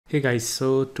Hey guys,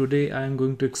 so today I am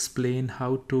going to explain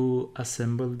how to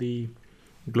assemble the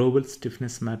global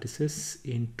stiffness matrices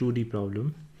in 2D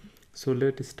problem. So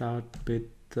let's start with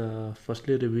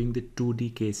firstly reviewing the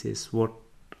 2D cases. What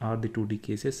are the 2D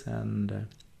cases and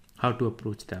how to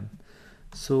approach them.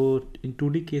 So in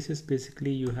 2D cases,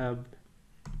 basically you have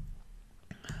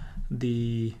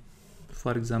the,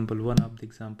 for example, one of the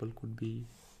example could be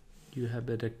you have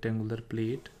a rectangular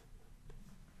plate,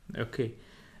 okay,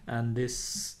 and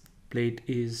this plate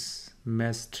is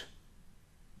meshed,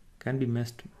 can be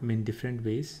meshed in different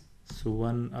ways. So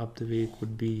one of the way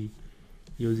could be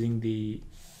using the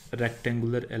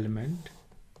rectangular element.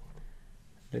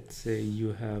 Let's say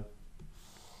you have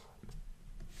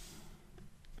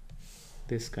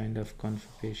this kind of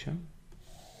configuration,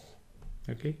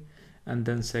 okay, and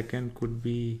then second could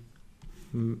be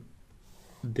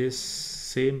this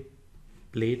same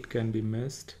plate can be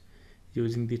meshed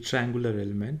using the triangular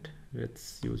element.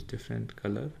 Let's use different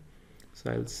color.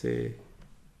 So I'll say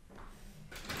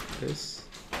this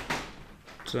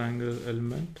triangular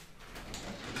element.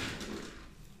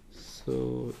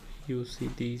 So you see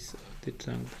these are the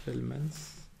triangular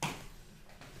elements.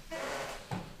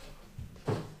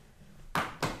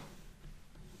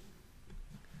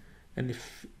 And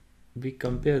if we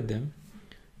compare them,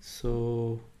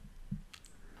 so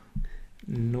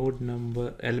node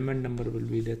number, element number will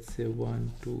be, let's say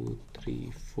 1 2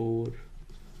 3 4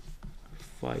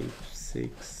 5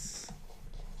 6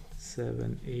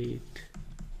 7 8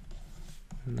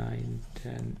 9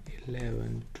 10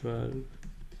 11 12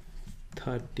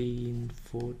 13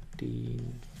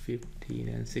 14 15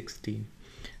 and 16.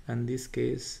 And this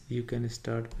case you can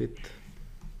start with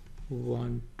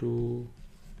 1 2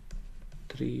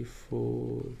 3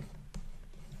 4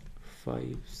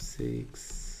 5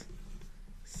 6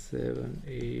 7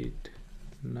 8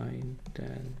 9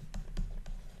 10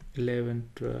 11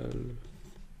 12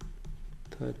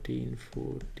 13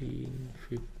 14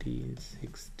 15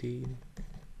 16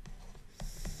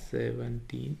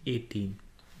 17 18.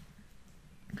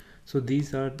 So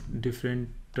these are different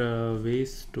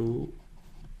ways to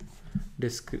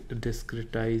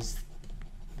discretize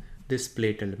this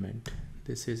plate element.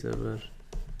 This is our,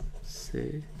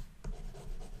 say,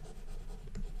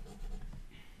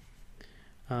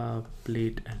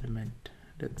 plate element.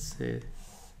 Let's say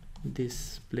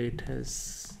this plate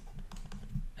has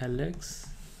Lx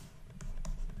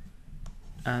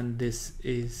and this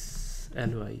is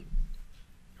Ly.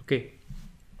 Okay,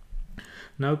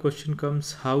 now question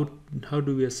comes, how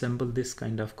do we assemble this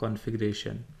kind of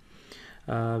configuration?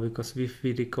 Because if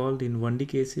we recall, in 1D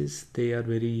cases they are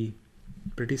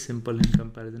pretty simple in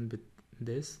comparison with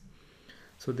this.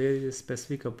 So there is a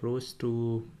specific approach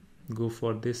to go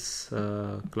for this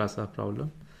class of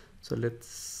problem. So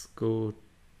let's go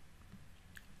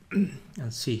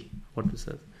and see what to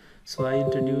serve. So I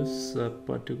introduce a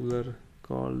particular,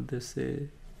 called this a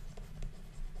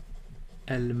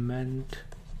element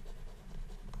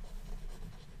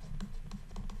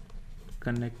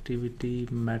connectivity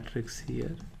matrix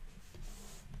here.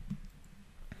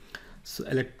 So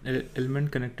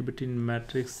element connectivity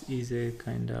matrix is a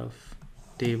kind of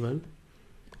table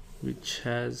which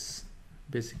has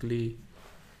basically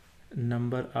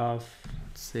number of,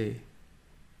 say,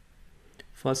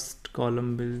 first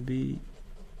column will be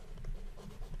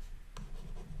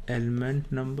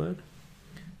element number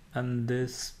and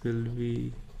this will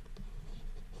be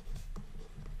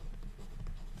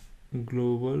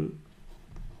global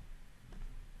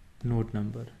node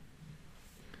number.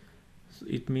 So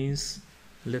it means,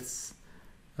 let's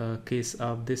case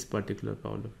of this particular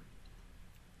problem,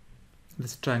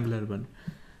 this triangular one.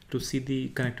 To see the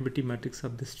connectivity matrix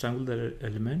of this triangular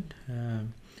element,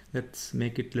 let's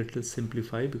make it little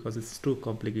simplify because it's too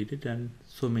complicated and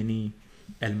so many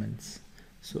elements.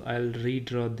 So I'll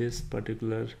redraw this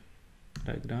particular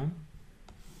diagram.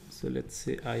 So let's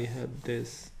say I have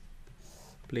this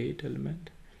plate element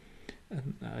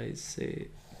and I say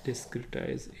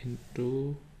discretize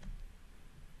into,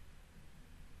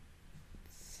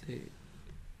 say,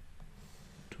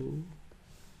 2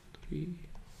 3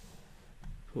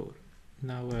 4.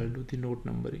 Now I'll do the node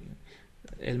numbering,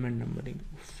 element numbering,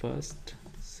 first,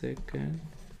 second,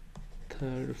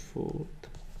 third, fourth,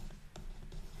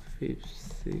 fifth,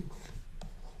 sixth,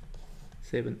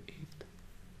 seventh, eighth,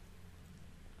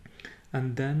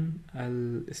 and then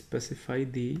I'll specify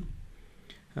the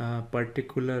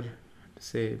particular,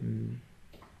 say,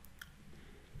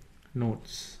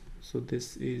 nodes. So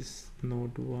this is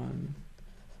node 1,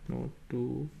 node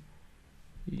 2,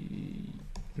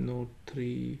 node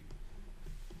 3,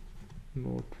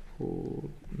 node 4,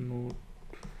 node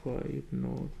 5,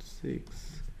 node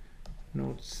 6,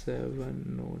 node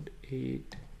 7, node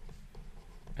 8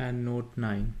 and node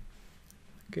 9.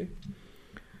 Okay,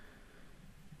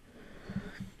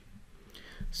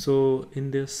 so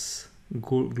in this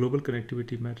global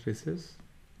connectivity matrices,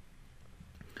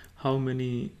 how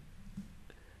many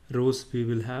rows we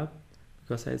will have?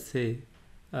 Because I say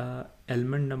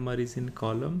element number is in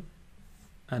column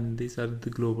and these are the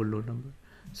global node number,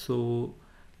 so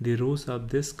the rows of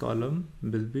this column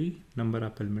will be number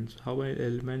of elements. How many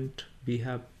element we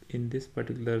have in this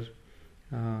particular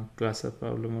class of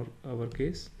problem or our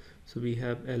case? So we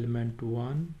have element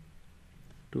 1,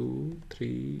 2,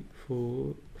 3,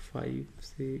 4, 5,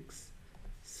 6,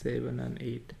 7 and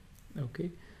 8.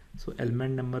 Okay, so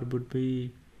element number would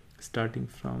be starting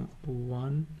from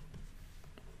 1,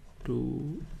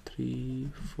 2, 3,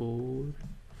 4,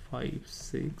 5,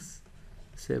 6,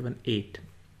 7, 8.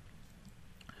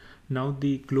 Now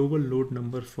the global node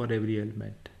number for every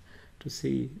element. To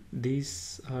see,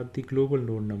 these are the global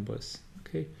node numbers.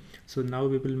 Okay, so now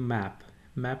we will map.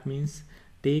 Map means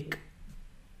take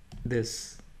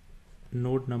this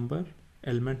node number,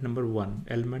 element number 1.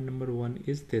 Element number 1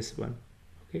 is this one.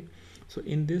 Okay, so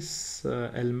in this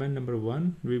element number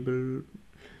 1, we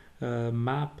will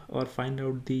map or find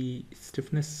out the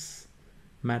stiffness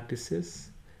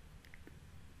matrices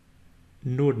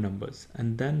node numbers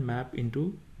and then map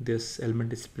into this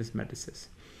element stiffness matrices.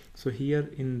 So here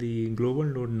in the global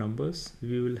node numbers,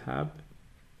 we will have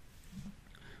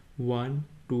 1,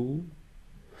 2,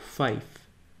 5.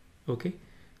 Okay,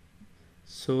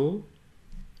 so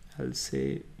I'll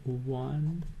say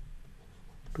 1,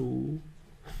 2,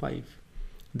 5.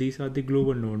 These are the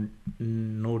global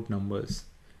node numbers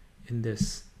in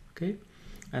this. Okay,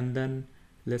 and then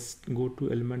let's go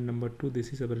to element number 2.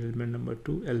 This is our element number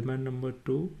 2. Element number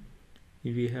 2,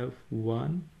 we have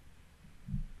 1,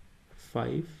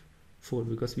 5, 4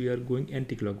 because we are going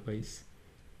anti-clockwise.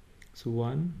 So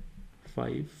 1,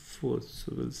 5, 4.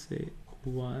 So we'll say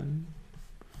 1,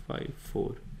 5,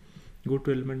 4. Go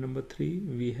to element number 3.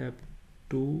 We have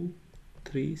 2,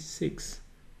 3, 6.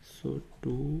 So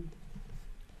 2,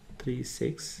 3,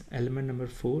 6. Element number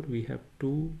 4, we have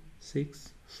 2,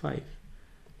 6, 5.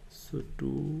 So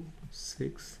 2,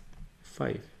 6,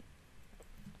 5.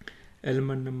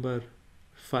 Element number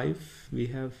 5, we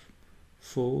have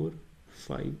 4,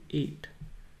 5, 8.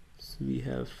 So we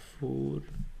have 4,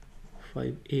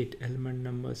 5, 8. Element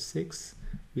number 6,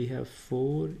 we have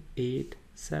 4, 8,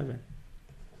 7.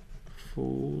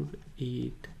 4,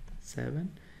 8,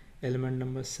 7. Element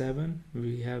number 7,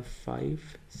 we have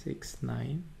 5, 6,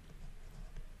 9.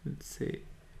 Let's say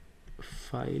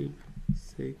 5,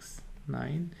 6,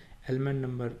 9. Element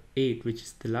number 8, which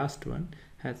is the last one,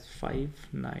 has 5,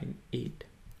 9, 8.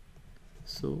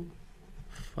 So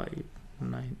 5,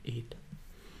 9, 8.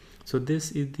 So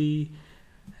this is the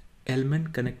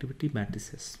element connectivity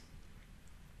matrices.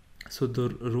 So the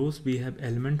rows, we have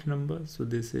element number. So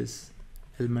this is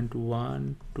element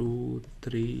 1, 2,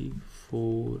 3,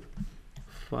 4,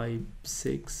 5,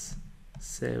 6,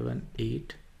 7,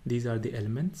 8. These are the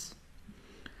elements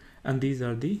and these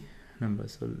are the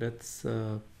numbers. So let's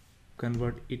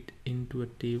convert it into a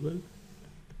table.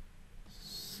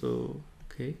 So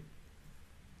okay,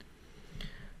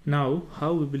 now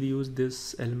how we will use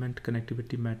this element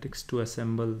connectivity matrix to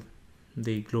assemble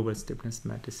the global stiffness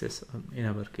matrices in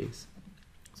our case.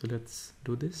 So let's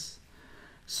do this.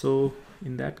 So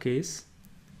in that case,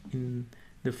 in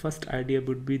the first idea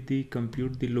would be the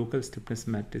compute the local stiffness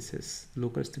matrices.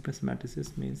 Local stiffness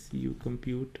matrices means you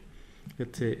compute,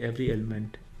 let's say, every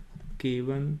element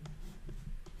K1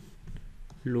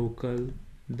 local,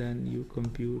 then you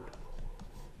compute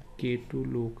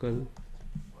K2 local,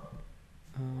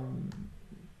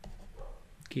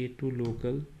 K2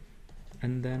 local,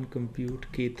 and then compute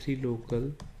K3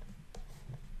 local,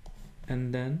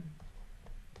 and then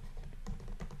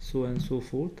so on and so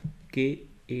forth,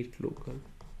 K8 local,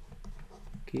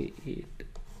 K8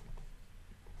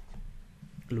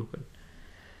 local.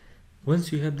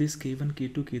 Once you have this K1,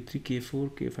 K2, K3,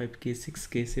 K4, K5, K6,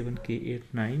 K7, K8,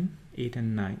 9, 8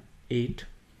 and 9, 8,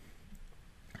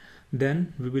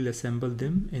 then we will assemble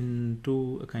them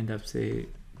into a kind of, say,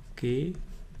 K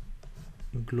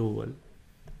global.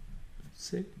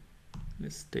 Say,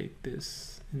 let's take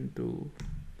this into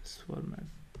this format.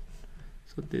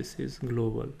 So this is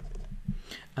global,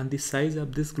 and the size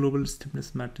of this global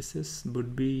stiffness matrices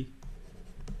would be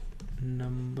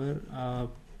number of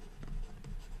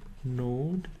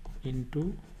node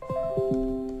into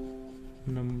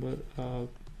number of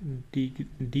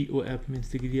DOF means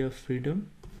degree of freedom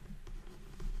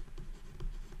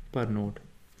per node.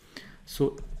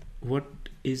 So what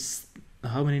is,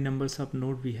 how many numbers of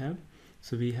node we have?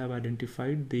 So we have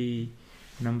identified the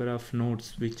number of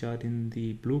nodes which are in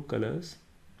the blue colors.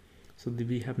 So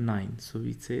we have 9. So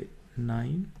we say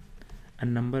 9,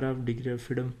 and number of degree of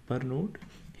freedom per node.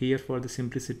 Here for the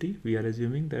simplicity, we are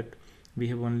assuming that we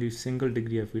have only single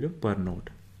degree of freedom per node,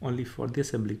 only for the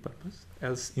assembly purpose.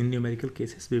 Else in numerical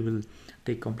cases, we will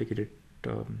take complicated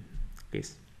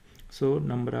case. So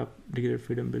number of degree of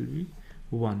freedom will be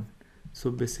 1.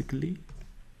 So basically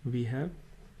we have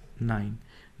 9.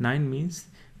 9 means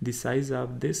the size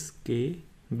of this K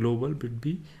global would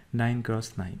be 9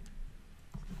 cross 9,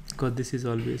 because this is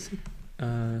always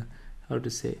how to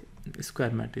say square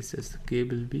matrices. K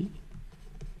will be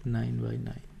 9 by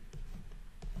 9.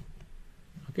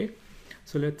 Okay,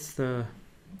 so let's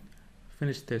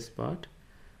finish this part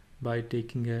by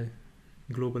taking a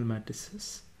global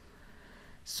matrices.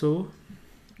 So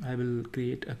I will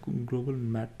create a global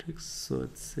matrix. So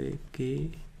let's say K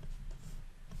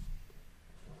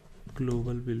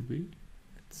global will be,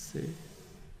 let's say,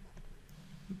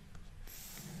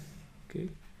 okay,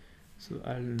 so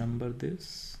I'll number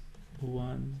this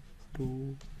 1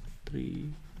 2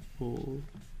 3 4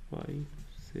 5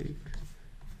 6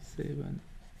 7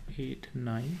 8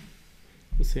 9.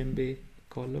 The same way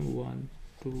column 1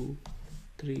 2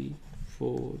 3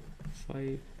 4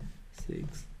 5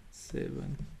 6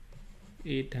 7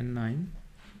 8 and 9.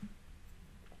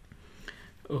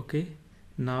 Okay,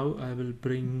 now I will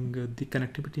bring the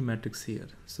connectivity matrix here.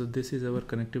 So this is our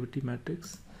connectivity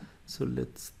matrix. So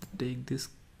let's take this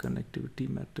connectivity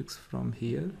matrix from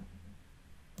here.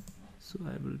 So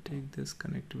I will take this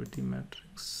connectivity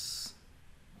matrix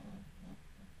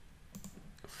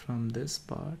from this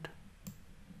part.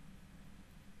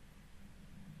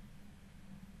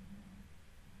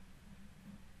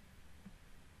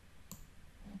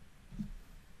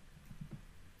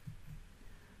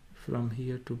 From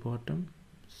here to bottom.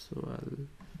 So I'll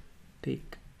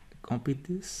copy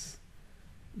this,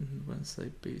 and once I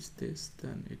paste this,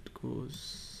 then it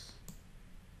goes,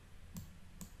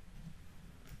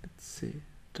 let's say,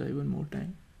 try one more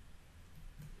time.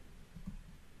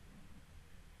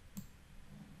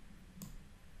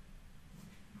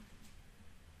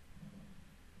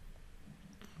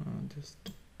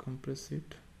 Just compress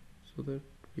it so that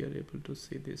we are able to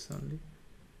see this only.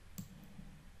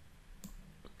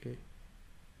 Okay,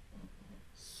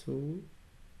 so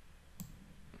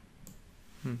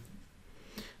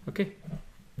okay,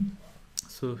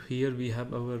 so here we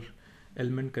have our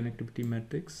element connectivity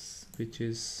matrix, which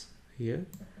is here,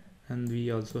 and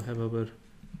we also have our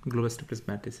global stiffness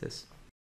matrices.